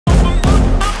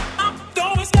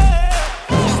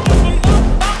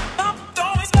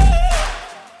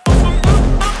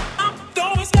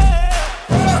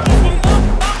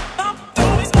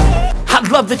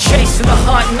the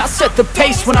hunt and I set the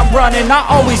pace when I'm running. I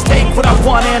always take what I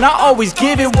want and I always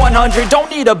give it 100.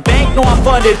 Don't need a bank, no I'm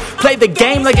funded. Play the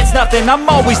game like it's nothing. I'm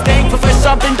always thankful for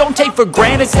something. Don't take for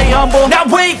granted, stay humble. Now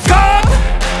wake up!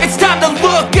 It's time to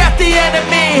look at the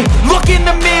enemy. Look in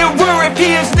the mirror if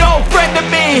he is no friend to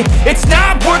me. It's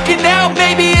not working out,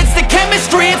 maybe it's the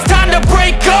chemistry. It's time to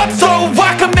break up so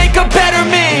I can make a better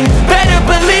me. Better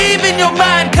believe in your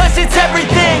mind, cause it's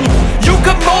everything. You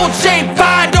can mold, shape,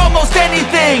 find almost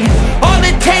anything. All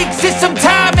it takes is some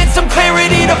time and some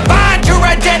clarity to find your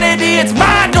identity. It's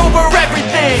mind over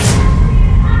everything.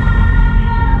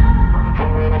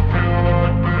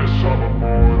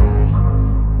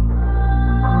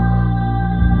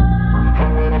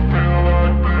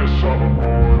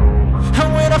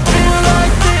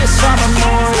 I'm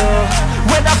immortal.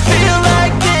 When I feel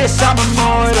like this, I'm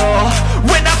immortal.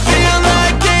 When I feel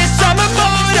like this, I'm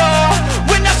immortal.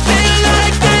 When I feel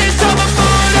like this, I'm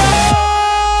immortal.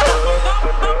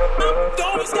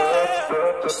 Don't stop.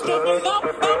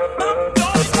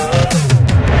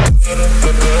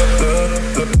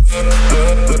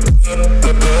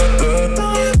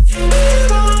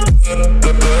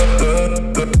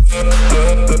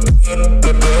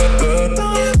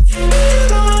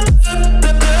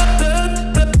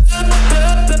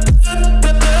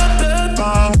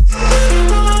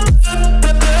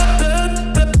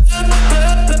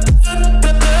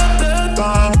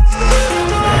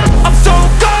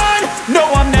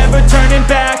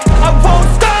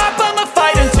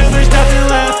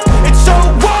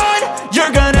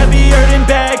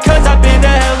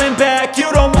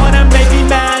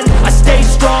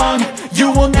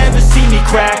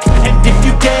 And if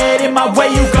you get in my way,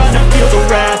 you gonna feel the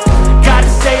wrath. Gotta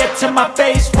say it to my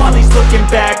face while he's looking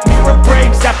back. Mirror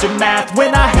breaks after math.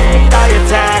 When I hate, I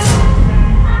attack.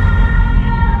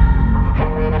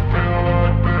 When I feel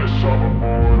like this, I'm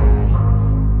immortal.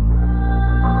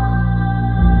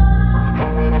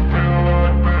 When I feel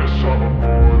like this, I'm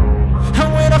immortal. When I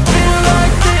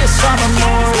feel like this, I'm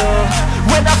immortal.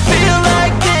 When I feel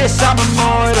like this, I'm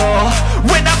immortal.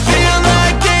 When I feel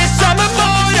like this, I'm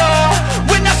immortal.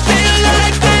 When I feel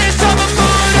like this, I'm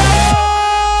immortal.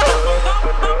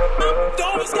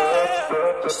 Don't stop.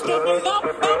 Don't stop.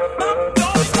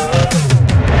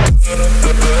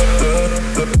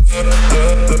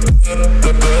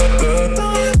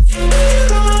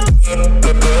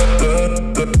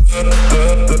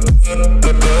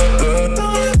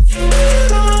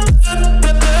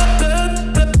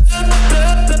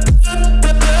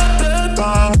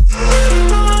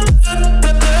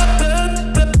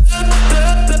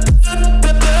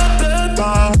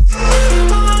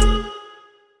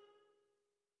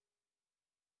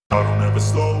 I don't ever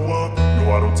slow up,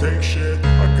 no I don't take shit.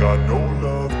 I got no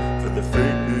love for the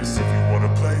fakeness. If you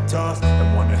wanna play tough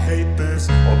and wanna hate this,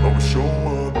 I'll always show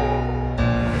up.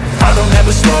 I don't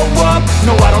ever slow up,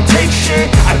 no I don't take shit.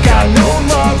 I got no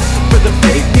love for the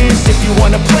fakeness. If you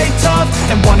wanna play tough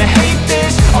and wanna hate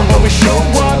this, I'll always show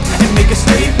up and make a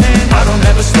statement. I don't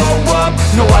ever slow up,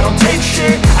 no I don't take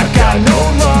shit. I got no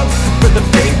love for the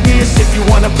fakeness. If you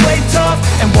wanna play tough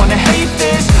and wanna hate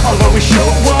this, I'll always show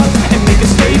up and make a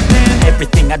statement.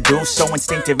 Everything I do so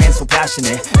instinctive and so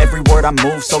passionate. Every word I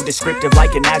move so descriptive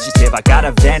like an adjective. I got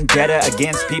a vendetta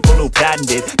against people who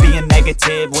patented being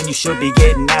negative when you should be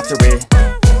getting after it.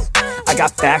 I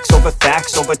got facts over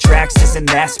tracks, this and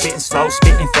that. Spitting slow,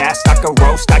 spitting fast. I could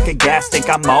roast, I could gas. Think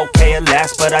I'm okay at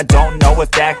last, but I don't know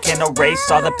if that can erase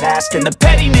all the past. And the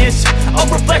pettiness, a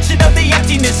reflection of the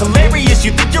emptiness. Hilarious,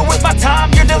 you think you're worth my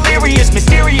time, you're delirious.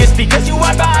 Mysterious, because you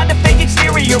hide behind a fake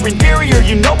exterior. Inferior,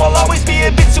 you know I'll always be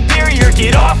a bit superior.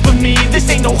 Get off of me, this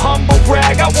ain't no humble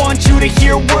brag. I want you to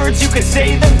hear words, you can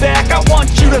say them back. I want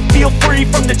you to feel free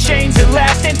from the chains at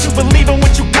last, and to believe in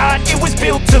what you got, it was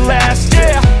built to last,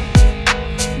 yeah.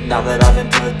 Now that I've been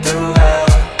put through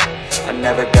hell, I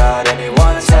never got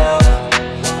anyone's help.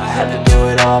 I had to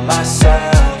do it all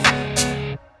myself.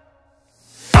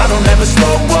 I don't ever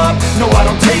slow up, no I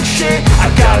don't take shit.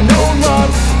 I got no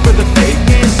love for the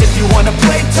fakeness. If you wanna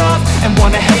play tough and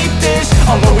wanna hate this,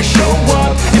 I'll always show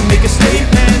up and make a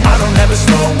statement. I don't ever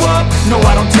slow up, no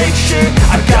I don't take shit.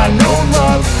 I got no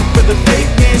love for the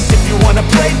fakeness. If you wanna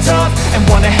play tough and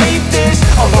wanna hate this,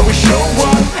 I'll always show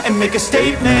up and make a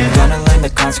statement. Gonna learn the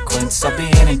consequence of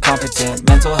being incompetent.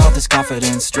 Mental health is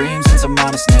confidence, dreams and some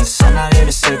honestness. I'm not here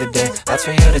to save the day, that's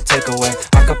for you to take away.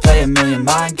 I could play a million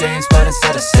mind games, but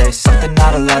instead I say something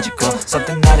not illogical,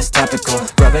 something that is topical.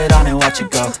 Rub it on and watch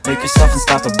it go, make yourself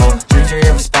unstoppable. Dreams are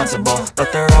irresponsible,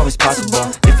 but they're always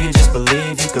possible. If you just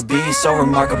believe, you could be so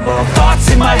remarkable. Thoughts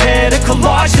in my head, a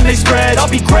collage and they spread. I'll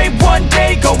be great one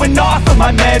day, going off of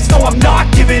my meds. No, I'm not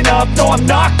giving up, no, I'm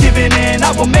not giving in.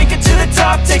 I will make it to the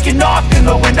top, taking off in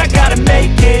the wind. I gotta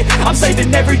make it, I'm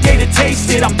saving every day to taste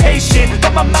it. I'm patient,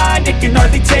 but my mind, it can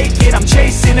hardly take it. I'm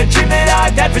chasing a dream that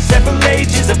I've had for several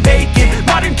ages, a vacant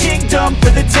modern kingdom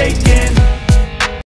for the taking.